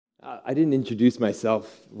I didn't introduce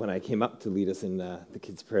myself when I came up to lead us in the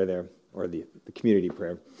kids' prayer there, or the community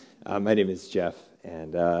prayer. My name is Jeff,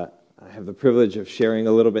 and I have the privilege of sharing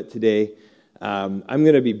a little bit today. I'm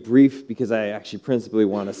going to be brief because I actually principally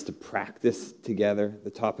want us to practice together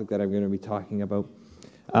the topic that I'm going to be talking about.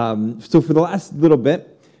 So for the last little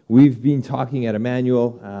bit, we've been talking at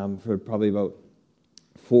Emmanuel for probably about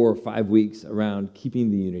 4 or 5 weeks around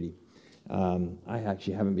keeping the unity. I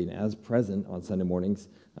actually haven't been as present on Sunday mornings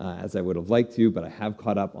as I would have liked to, but I have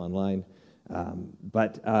caught up online. And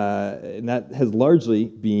that has largely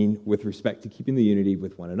been with respect to keeping the unity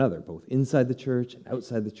with one another, both inside the church and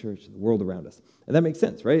outside the church and the world around us. And that makes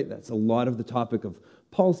sense, right? That's a lot of the topic of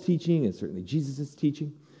Paul's teaching and certainly Jesus'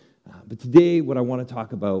 teaching. But today, what I want to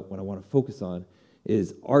talk about, what I want to focus on,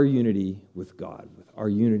 is our unity with God, our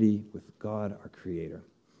unity with God, our Creator.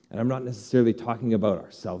 And I'm not necessarily talking about our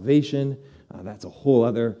salvation. That's a whole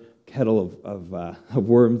other kettle of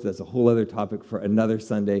worms. That's a whole other topic for another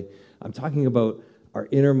Sunday. I'm talking about our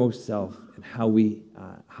innermost self and how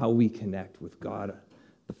we connect with God,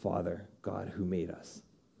 the Father, God who made us.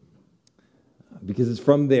 Because it's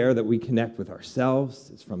from there that we connect with ourselves.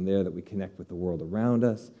 It's from there that we connect with the world around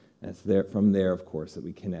us. And it's from there, of course, that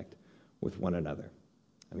we connect with one another.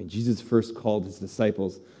 I mean, Jesus first called his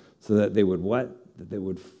disciples so that they would what? That they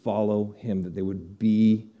would follow him, that they would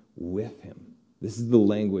be with him. This is the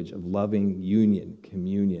language of loving union,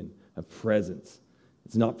 communion, of presence.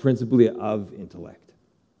 It's not principally of intellect.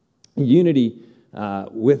 Unity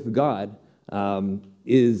with God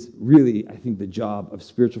is really, I think, the job of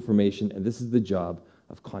spiritual formation, and this is the job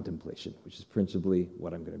of contemplation, which is principally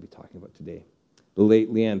what I'm going to be talking about today. The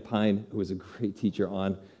late Leanne Pine, who was a great teacher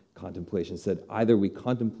on contemplation, said, either we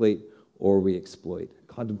contemplate or we exploit.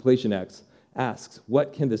 Contemplation asks,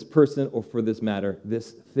 what can this person, or for this matter,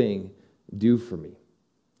 this thing, do for me?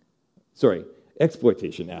 Sorry,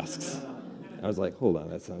 exploitation asks. I was like, hold on,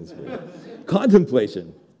 that sounds weird.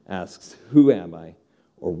 Contemplation asks, who am I,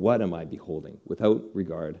 or what am I beholding, without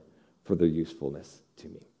regard for their usefulness to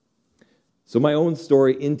me. So my own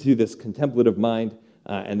story into this contemplative mind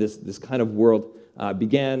and this kind of world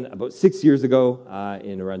began about 6 years ago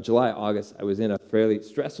in around July, August. I was in a fairly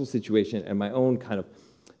stressful situation, and my own kind of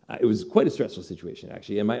it was quite a stressful situation,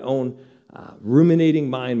 actually, and my own ruminating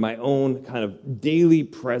mind, my own kind of daily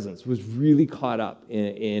presence was really caught up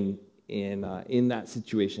in that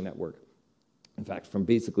situation at work. In fact, from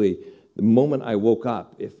basically the moment I woke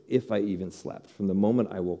up, if I even slept, from the moment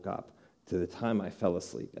I woke up to the time I fell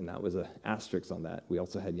asleep, and that was an asterisk on that. We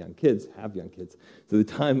also had young kids, to the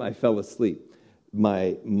time I fell asleep,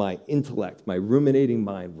 my intellect, my ruminating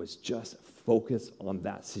mind was just focused on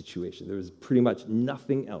that situation. There was pretty much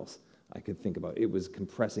nothing else I could think about. It was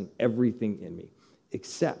compressing everything in me,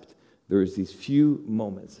 except there was these few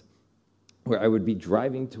moments where I would be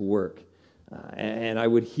driving to work, and I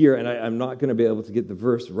would hear, and I'm not going to be able to get the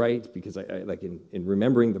verse right, because I like in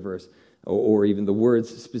remembering the verse, or even the words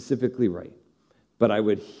specifically right, but I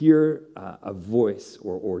would hear a voice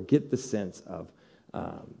or get the sense of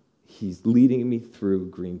he's leading me through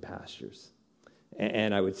green pastures.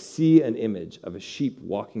 And I would see an image of a sheep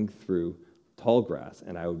walking through tall grass,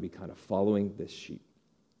 and I would be kind of following this sheep.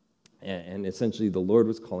 And essentially, the Lord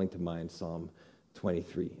was calling to mind Psalm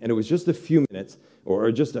 23. And it was just a few minutes,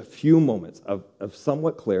 or just a few moments of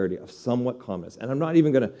somewhat clarity, of somewhat calmness. And I'm not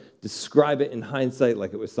even going to describe it in hindsight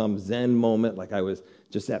like it was some Zen moment, like I was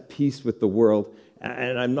just at peace with the world.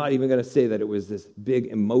 And I'm not even going to say that it was this big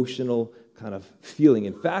emotional kind of feeling.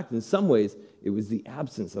 In fact, in some ways, it was the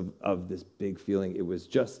absence of this big feeling. It was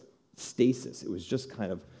just stasis. It was just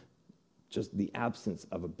kind of just the absence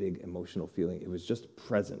of a big emotional feeling. It was just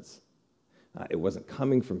presence. It wasn't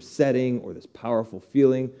coming from setting or this powerful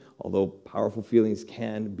feeling, although powerful feelings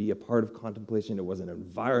can be a part of contemplation. It wasn't an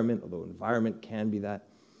environment, although environment can be that.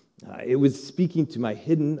 It was speaking to my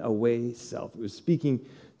hidden away self. It was speaking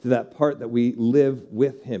to that part that we live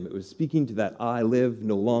with him. It was speaking to that I live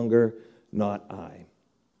no longer, not I.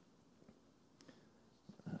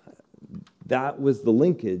 That was the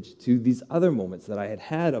linkage to these other moments that I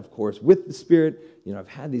had, of course, with the Spirit. I've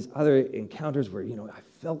had these other encounters where, I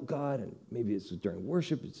felt God, and maybe it's during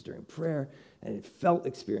worship, it's during prayer, and it felt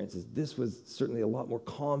experiences. This was certainly a lot more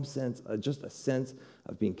calm sense, just a sense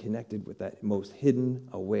of being connected with that most hidden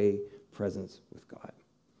away presence with God.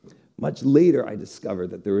 Much later, I discovered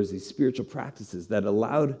that there was these spiritual practices that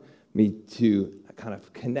allowed me to kind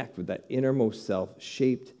of connect with that innermost self,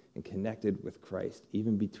 shaped and connected with Christ,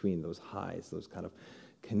 even between those highs, those kind of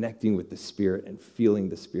connecting with the Spirit and feeling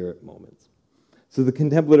the Spirit moments. So the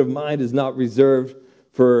contemplative mind is not reserved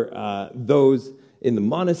for those in the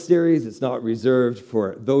monasteries. It's not reserved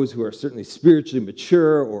for those who are certainly spiritually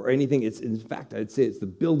mature or anything. It's, in fact, I'd say it's the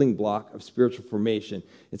building block of spiritual formation.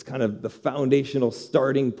 It's kind of the foundational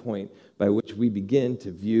starting point by which we begin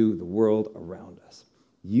to view the world around us.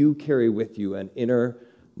 You carry with you an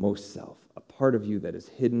innermost self, a part of you that is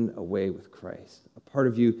hidden away with Christ, a part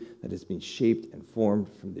of you that has been shaped and formed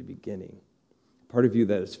from the beginning, a part of you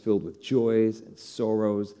that is filled with joys and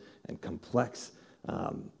sorrows and complex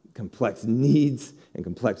needs and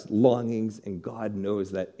complex longings, and God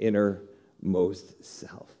knows that innermost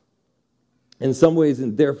self. In some ways,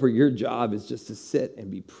 and therefore your job is just to sit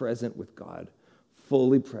and be present with God,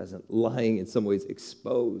 fully present, lying in some ways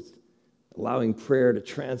exposed, allowing prayer to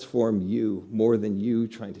transform you more than you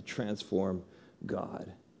trying to transform God.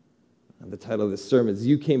 And the title of this sermon is,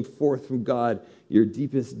 You Came Forth from God, Your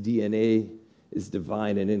Deepest DNA is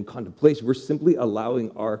Divine. And in contemplation, we're simply allowing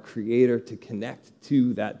our Creator to connect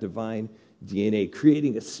to that divine DNA,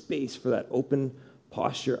 creating a space for that open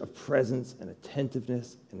posture of presence and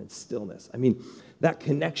attentiveness and in stillness. I mean, that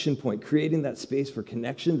connection point, creating that space for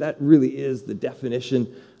connection, that really is the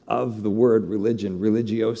definition of the word religion,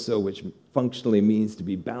 religioso, which functionally means to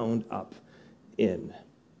be bound up in.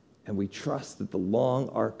 And we trust that the long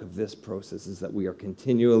arc of this process is that we are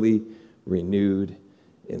continually renewed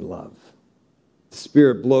in love. The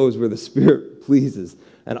Spirit blows where the Spirit pleases,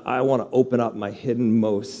 and I want to open up my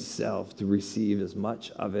hiddenmost self to receive as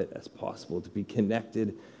much of it as possible, to be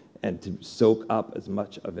connected and to soak up as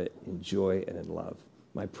much of it in joy and in love.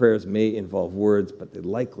 My prayers may involve words, but they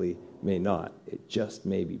likely may not. It just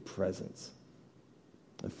may be presence.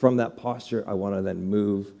 And from that posture, I want to then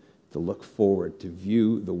move to look forward, to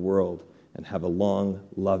view the world and have a long,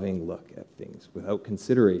 loving look at things without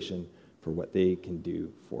consideration for what they can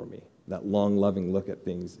do for me. That long, loving look at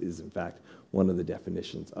things is, in fact, one of the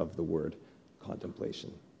definitions of the word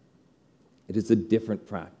contemplation. It is a different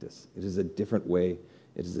practice. It is a different way.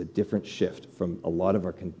 It is a different shift from a lot of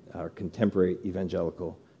our contemporary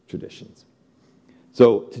evangelical traditions.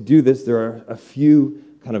 So to do this, there are a few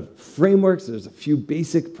kind of frameworks. There's a few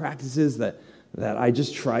basic practices that I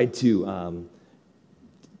just tried to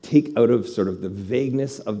take out of sort of the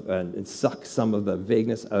vagueness of and suck some of the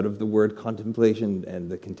vagueness out of the word contemplation and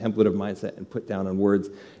the contemplative mindset and put down on words.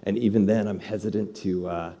 And even then, I'm hesitant to,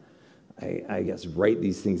 I guess, write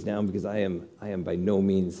these things down because I am by no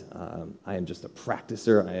means, I am just a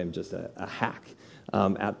practicer. I am just a hack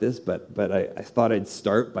at this. But I thought I'd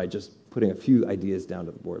start by just putting a few ideas down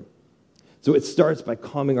to the board. So it starts by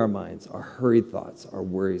calming our minds, our hurried thoughts, our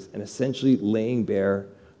worries, and essentially laying bare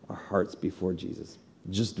our hearts before Jesus.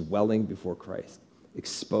 Just dwelling before Christ,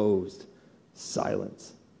 exposed,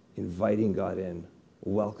 silence, inviting God in,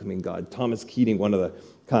 welcoming God. Thomas Keating, one of the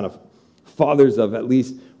kind of fathers of at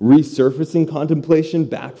least resurfacing contemplation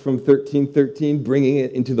back from 1313, bringing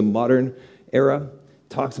it into the modern era,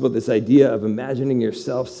 talks about this idea of imagining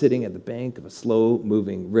yourself sitting at the bank of a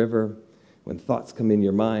slow-moving river. When thoughts come in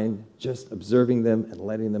your mind, just observing them and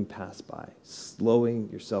letting them pass by, slowing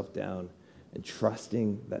yourself down and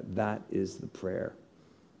trusting that that is the prayer.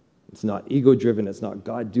 It's not ego-driven. It's not,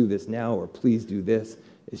 God, do this now, or please do this.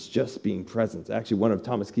 It's just being present. Actually, one of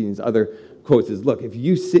Thomas Keating's other quotes is, look, if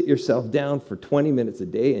you sit yourself down for 20 minutes a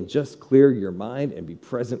day and just clear your mind and be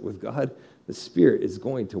present with God, the Spirit is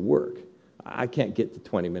going to work. I can't get to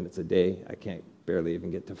 20 minutes a day. I can't barely even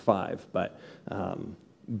get to 5, but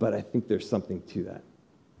I think there's something to that.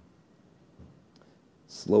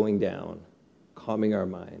 Slowing down, calming our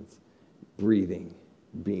minds, breathing,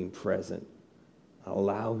 being present,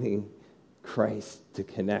 allowing Christ to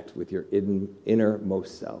connect with your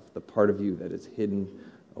innermost self, the part of you that is hidden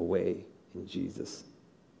away in Jesus.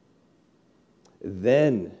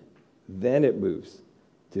 Then it moves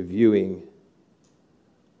to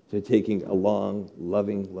taking a long,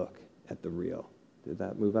 loving look at the real. Did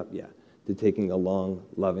that move up? Yeah. To taking a long,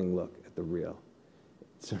 loving look at the real.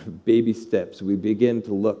 Sort of baby steps. We begin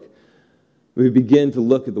to look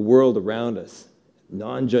at the world around us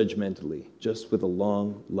non-judgmentally, just with a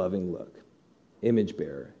long, loving look. Image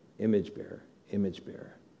bearer, image bearer, image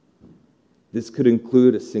bearer. This could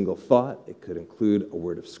include a single thought. It could include a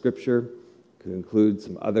word of scripture. It could include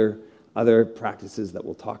some other practices that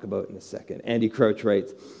we'll talk about in a second. Andy Crouch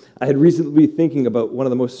writes, I had recently been thinking about one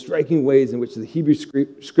of the most striking ways in which the Hebrew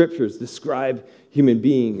scriptures describe human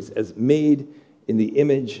beings as made in the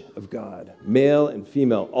image of God, male and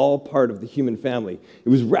female, all part of the human family. It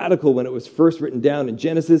was radical when it was first written down in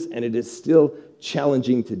Genesis, and it is still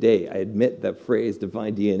challenging today. I admit that phrase,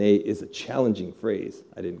 divine DNA, is a challenging phrase.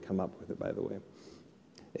 I didn't come up with it, by the way.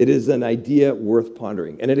 It is an idea worth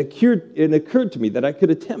pondering. And it occurred to me that I could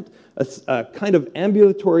attempt a kind of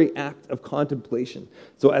ambulatory act of contemplation.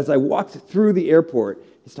 So as I walked through the airport,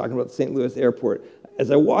 he's talking about the St. Louis airport,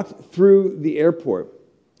 as I walked through the airport,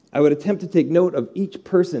 I would attempt to take note of each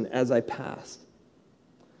person as I passed.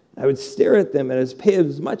 I would stare at them and pay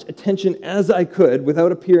as much attention as I could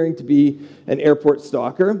without appearing to be an airport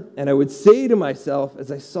stalker. And I would say to myself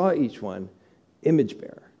as I saw each one, image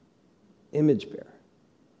bearer, image bearer,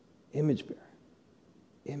 image bearer,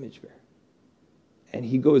 image bearer. And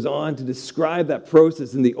he goes on to describe that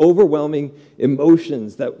process and the overwhelming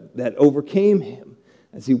emotions that overcame him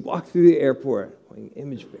as he walked through the airport, going,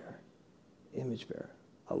 image bearer,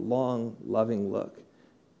 a long, loving look.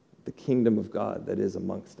 The kingdom of God that is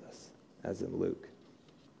amongst us, as in Luke.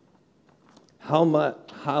 How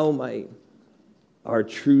might our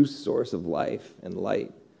true source of life and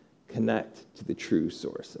light connect to the true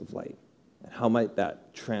source of light? And how might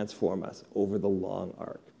that transform us over the long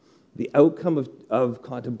arc? The outcome of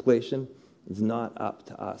contemplation is not up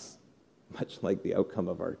to us, much like the outcome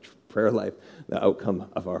of our prayer life, the outcome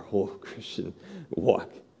of our whole Christian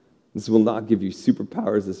walk. This will not give you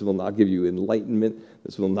superpowers. This will not give you enlightenment.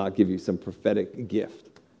 This will not give you some prophetic gift.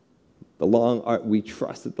 We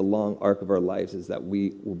trust that the long arc of our lives is that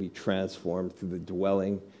we will be transformed through the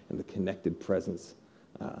dwelling and the connected presence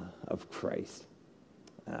of Christ.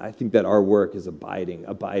 I think that our work is abiding.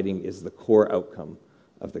 Abiding is the core outcome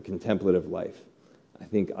of the contemplative life. I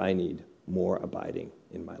think I need more abiding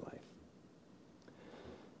in my life.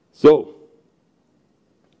 So,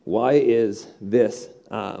 why is this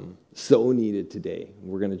so needed today?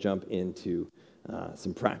 We're going to jump into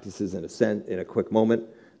some practices in a quick moment.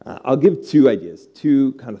 I'll give two ideas,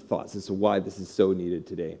 two kind of thoughts as to why this is so needed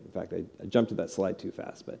today. In fact, I jumped to that slide too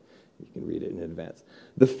fast, but you can read it in advance.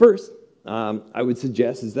 The first I would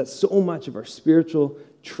suggest is that so much of our spiritual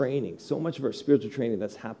training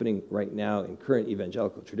that's happening right now in current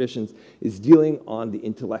evangelical traditions is dealing on the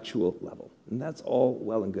intellectual level. And that's all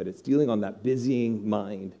well and good. It's dealing on that busying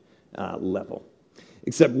mind level.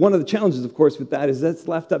 Except one of the challenges, of course, with that is that's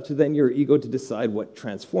left up to then your ego to decide what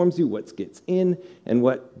transforms you, what gets in, and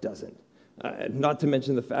what doesn't. Not to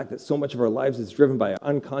mention the fact that so much of our lives is driven by our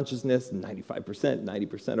unconsciousness.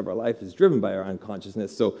 90% of our life is driven by our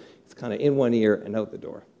unconsciousness. So it's kind of in one ear and out the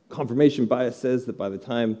door. Confirmation bias says that by the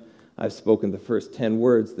time I've spoken the first 10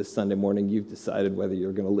 words this Sunday morning, you've decided whether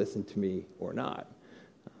you're going to listen to me or not.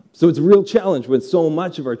 So it's a real challenge when so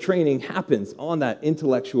much of our training happens on that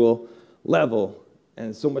intellectual level,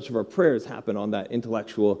 and so much of our prayers happen on that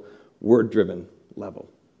intellectual, word-driven level.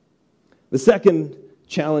 The second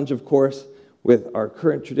challenge, of course, with our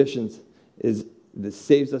current traditions is this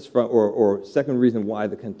saves us from, or second reason why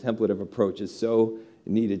the contemplative approach is so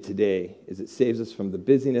needed today, is it saves us from the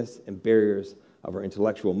busyness and barriers of our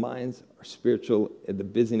intellectual minds, the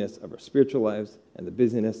busyness of our spiritual lives, and the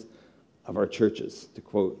busyness of our churches, to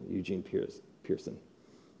quote Eugene Pearson.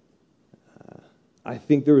 I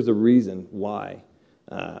think there is a reason why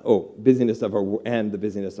busyness of the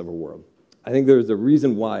busyness of our world. I think there's a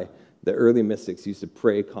reason why the early mystics used to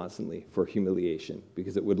pray constantly for humiliation,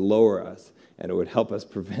 because it would lower us and it would help us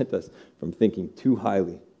prevent us from thinking too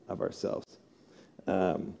highly of ourselves.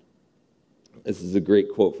 This is a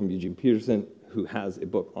great quote from Eugene Peterson, who has a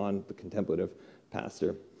book on the contemplative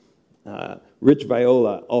pastor. Rich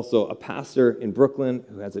Viola, also a pastor in Brooklyn,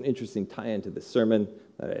 who has an interesting tie-in to this sermon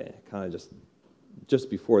that I kind of just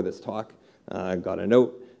before this talk got a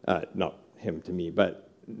note, not him to me, but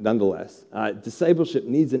nonetheless. Discipleship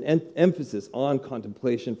needs an emphasis on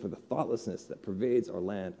contemplation for the thoughtlessness that pervades our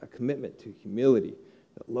land, a commitment to humility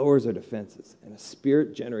that lowers our defenses, and a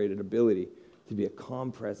spirit-generated ability to be a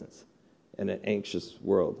calm presence in an anxious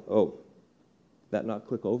world. Oh, did that not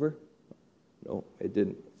click over? No, it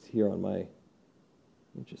didn't. It's here on my...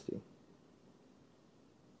 Interesting.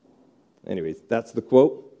 Anyways, that's the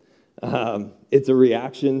quote. It's a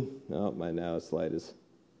reaction. Oh, my now slide is...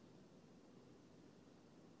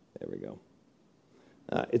 There we go.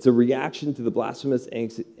 It's a reaction to the blasphemous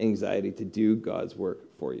anxiety to do God's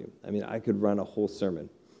work for you. I mean, I could run a whole sermon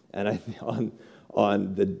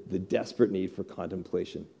on the desperate need for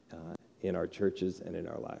contemplation in our churches and in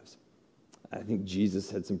our lives. I think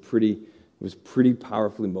Jesus had was pretty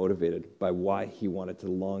powerfully motivated by why he wanted to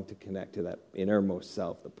long to connect to that innermost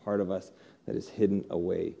self, the part of us that is hidden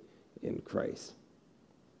away in Christ.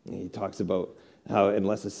 And he talks about how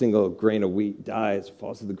unless a single grain of wheat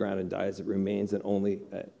falls to the ground and dies, it remains in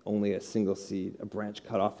only a single seed. A branch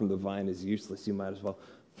cut off from the vine is useless. You might as well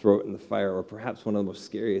throw it in the fire. Or perhaps one of the most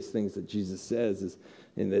scariest things that Jesus says is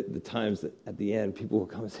in the times that at the end, people will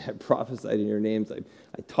come and say, I prophesied in your names, I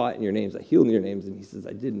taught in your names, I healed in your names. And he says,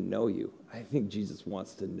 I didn't know you. I think Jesus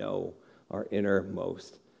wants to know our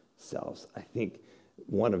innermost selves. I think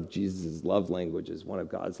one of Jesus' love languages, one of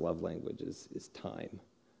God's love languages is time.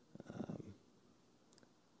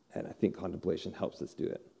 And I think contemplation helps us do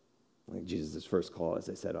it. Like Jesus' first call, as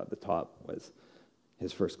I said at the top,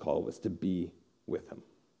 his first call was to be with him.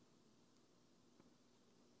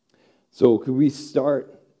 So could we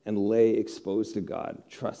start and lay exposed to God,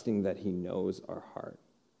 trusting that he knows our heart?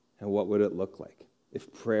 And what would it look like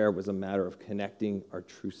if prayer was a matter of connecting our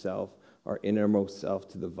true self, our innermost self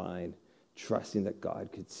to the vine, trusting that God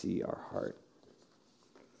could see our heart?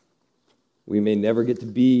 We may never get to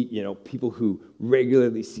be, people who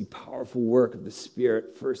regularly see powerful work of the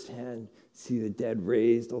Spirit firsthand, see the dead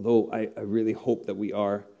raised, although I really hope that we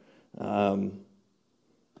are.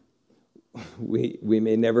 We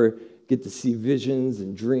may never get to see visions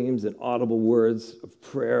and dreams and audible words of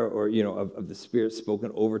prayer or, of the Spirit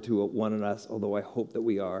spoken over to one of us, although I hope that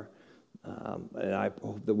we are. And I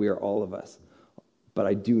hope that we are all of us. But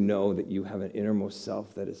I do know that you have an innermost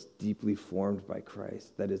self that is deeply formed by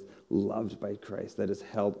Christ, that is loved by Christ, that has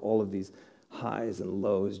held all of these highs and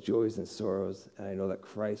lows, joys and sorrows. And I know that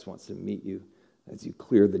Christ wants to meet you as you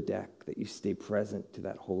clear the deck, that you stay present to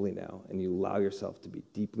that holy now, and you allow yourself to be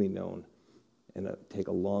deeply known and take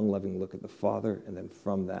a long, loving look at the Father, and then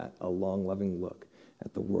from that, a long, loving look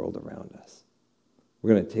at the world around us.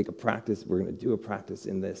 We're going to take a practice. We're going to do a practice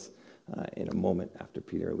in this in a moment after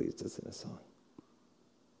Peter leads us in a song.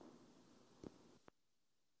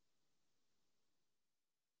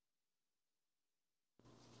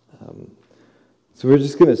 So we're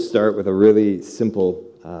just going to start with a really simple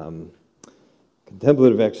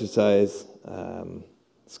contemplative exercise.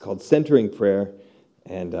 It's called centering prayer,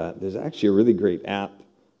 and there's actually a really great app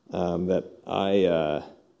that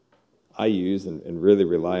I use and really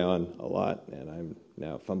rely on a lot, and I'm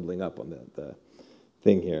now fumbling up on the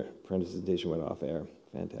thing here. Presentation went off air.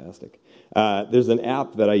 Fantastic. There's an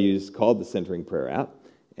app that I use called the Centering Prayer app,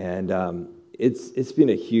 and it's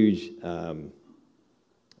been a huge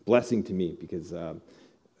blessing to me because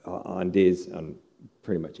on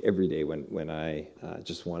pretty much every day when I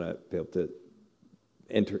just want to be able to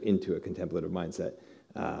enter into a contemplative mindset,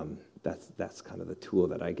 that's kind of the tool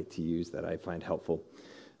that I get to use that I find helpful.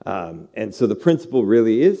 And so the principle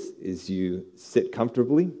really is you sit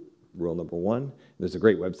comfortably. Rule number one. There's a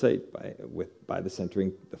great website by the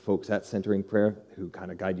folks at Centering Prayer who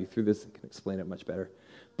kind of guide you through this and can explain it much better.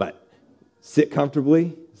 But sit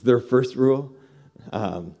comfortably is their first rule.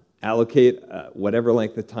 Allocate whatever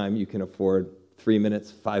length of time you can afford, 3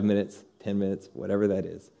 minutes, 5 minutes, 10 minutes, whatever that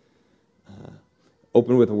is.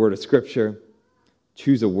 Open with a word of Scripture.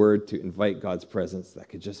 Choose a word to invite God's presence. That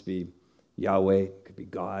could just be Yahweh, it could be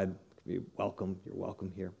God, it could be welcome, you're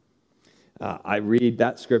welcome here. I read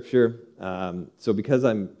that Scripture. So because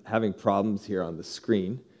I'm having problems here on the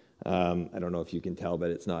screen, I don't know if you can tell,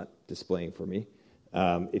 but it's not displaying for me.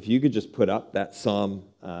 If you could just put up that Psalm,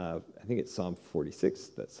 I think it's Psalm 46,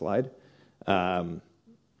 that slide. And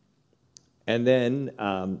then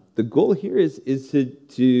the goal here is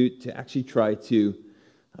to actually try to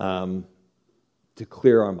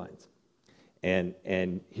clear our minds.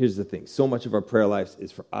 And here's the thing: so much of our prayer lives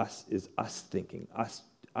is us thinking, us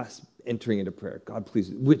entering into prayer. God,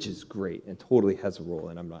 please, which is great and totally has a role.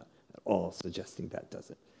 And I'm not at all suggesting that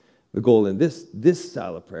doesn't. The goal in this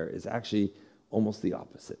style of prayer is actually almost the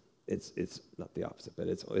opposite. It's not the opposite, but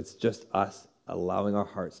it's just us allowing our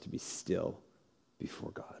hearts to be still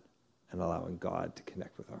before God and allowing God to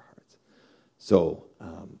connect with our hearts. So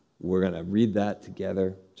we're going to read that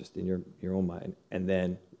together just in your own mind. And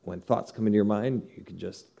then when thoughts come into your mind, you can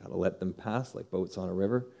just kind of let them pass like boats on a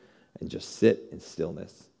river and just sit in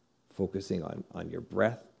stillness, focusing on your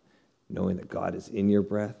breath, knowing that God is in your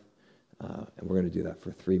breath. And we're going to do that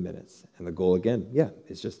for 3 minutes. And the goal, again,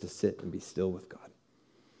 is just to sit and be still with God.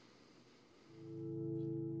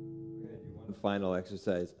 We're going to do one final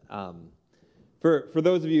exercise. For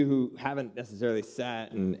those of you who haven't necessarily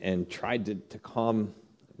sat and tried to calm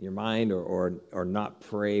your mind or not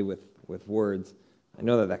pray with words, I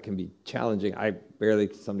know that can be challenging. I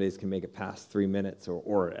barely some days can make it past 3 minutes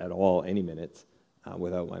or at all any minutes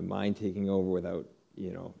without my mind taking over, without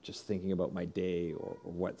just thinking about my day or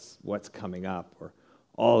what's coming up or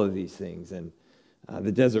all of these things. And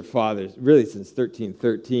the Desert Fathers, really since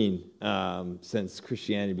 1313, since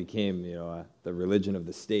Christianity became the religion of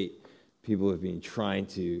the state, people have been trying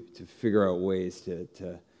to figure out ways to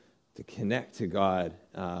connect to God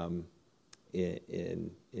in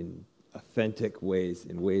authentic ways,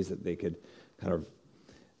 in ways that they could kind of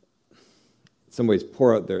some ways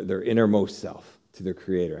pour out their innermost self to their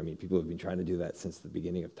Creator. I mean, people have been trying to do that since the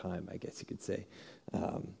beginning of time, I guess you could say.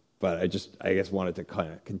 But I guess wanted to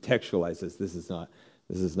kind of contextualize this. This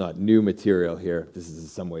is not new material here. This is in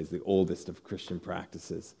some ways the oldest of Christian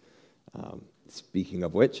practices. Speaking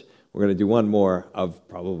of which, we're going to do one more of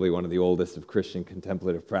probably one of the oldest of Christian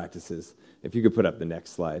contemplative practices. If you could put up the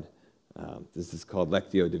next slide. This is called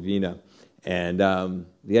Lectio Divina. And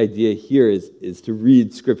the idea here is to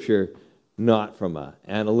read Scripture not from an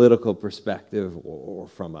analytical perspective or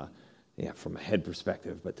from a head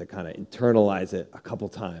perspective, but to kind of internalize it a couple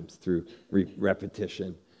times through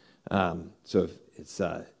repetition. So if it's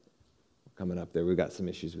coming up there, we've got some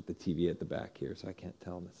issues with the TV at the back here, so I can't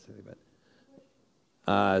tell necessarily,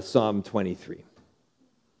 but Psalm 23.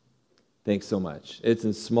 Thanks so much. It's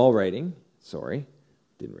in small writing. Sorry,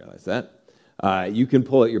 didn't realize that. You can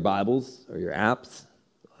pull out your Bibles or your apps.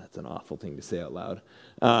 That's an awful thing to say out loud.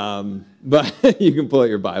 But you can pull out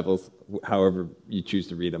your Bibles, however you choose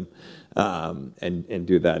to read them, and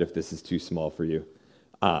do that if this is too small for you.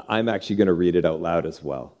 I'm actually going to read it out loud as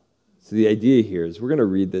well. So the idea here is we're going to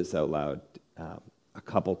read this out loud a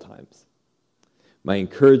couple times. My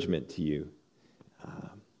encouragement to you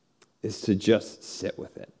is to just sit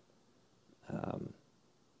with it.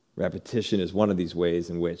 Repetition is one of these ways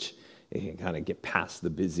in which it can kind of get past the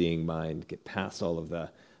busying mind, get past all of the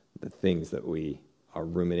things that we are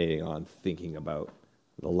ruminating on, thinking about,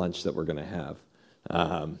 the lunch that we're going to have,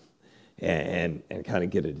 and kind of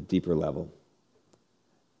get at a deeper level.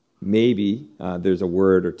 Maybe there's a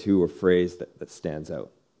word or two or phrase that stands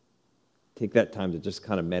out. Take that time to just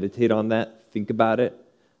kind of meditate on that, think about it,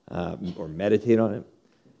 or meditate on it.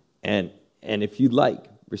 And if you'd like,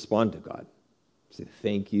 respond to God. Say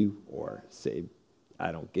thank you, or say,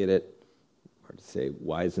 I don't get it, or to say,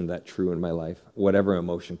 why isn't that true in my life? Whatever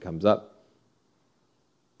emotion comes up,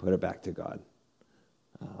 put it back to God.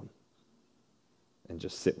 And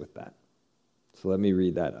just sit with that. So let me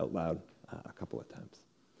read that out loud a couple of times.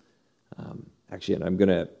 Actually, and I'm going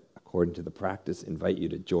to, according to the practice, invite you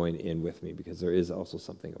to join in with me, because there is also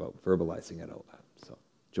something about verbalizing it out loud. So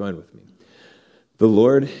join with me. The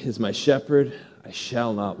Lord is my shepherd, I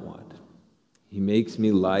shall not want. He makes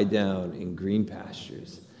me lie down in green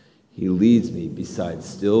pastures. He leads me beside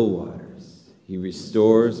still waters. He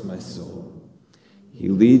restores my soul. He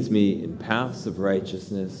leads me in paths of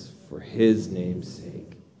righteousness for his name's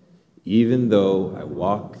sake. Even though I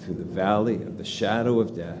walk through the valley of the shadow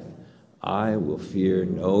of death, I will fear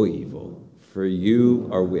no evil, for you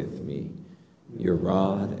are with me. Your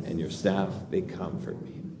rod and your staff, they comfort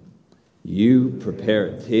me. You prepare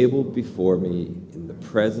a table before me in the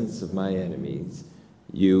presence of my enemies.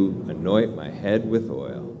 You anoint my head with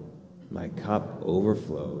oil. My cup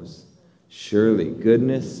overflows. Surely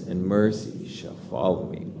goodness and mercy shall follow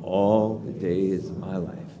me all the days of my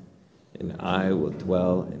life, and I will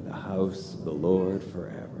dwell in the house of the Lord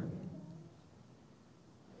forever.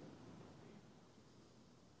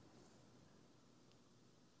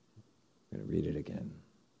 I'm going to read it again.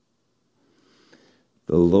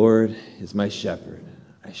 The Lord is my shepherd,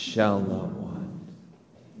 I shall not want.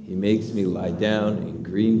 He makes me lie down in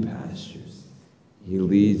green pastures. He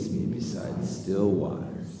leads me beside still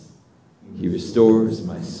waters. He restores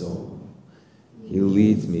my soul. He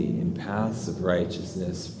leads me in paths of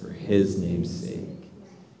righteousness for his name's sake.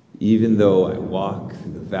 Even though I walk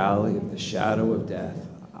through the valley of the shadow of death,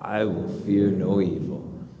 I will fear no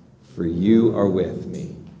evil, for you are with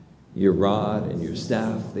me. Your rod and your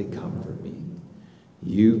staff, they comfort me.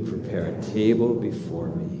 You prepare a table before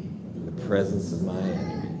me in the presence of my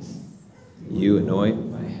enemies. You anoint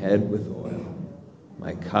my head with oil.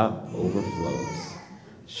 My cup overflows.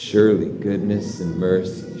 Surely goodness and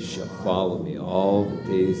mercy shall follow me all the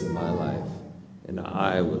days of my life, and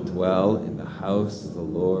I will dwell in the house of the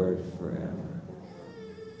Lord forever.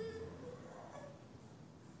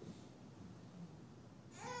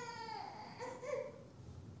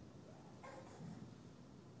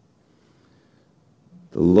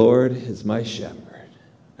 The Lord is my shepherd,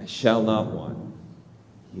 I shall not want.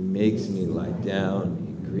 He makes me lie down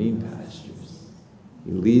in green pastures.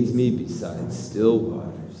 He leads me beside still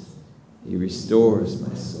waters. He restores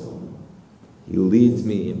my soul. He leads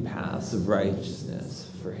me in paths of righteousness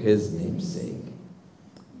for his name's sake.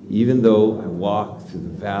 Even though I walk through the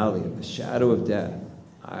valley of the shadow of death,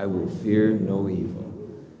 I will fear no evil,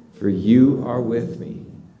 for you are with me.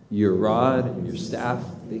 Your rod and your staff,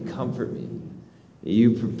 they comfort me.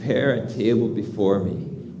 You prepare a table before me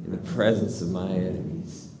in the presence of my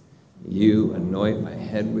enemies. You anoint my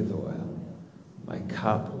head with oil. My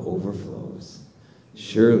cup overflows.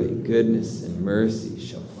 Surely goodness and mercy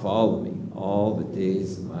shall follow me all the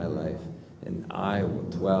days of my life, and I will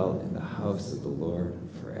dwell in the house of the Lord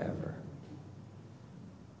forever.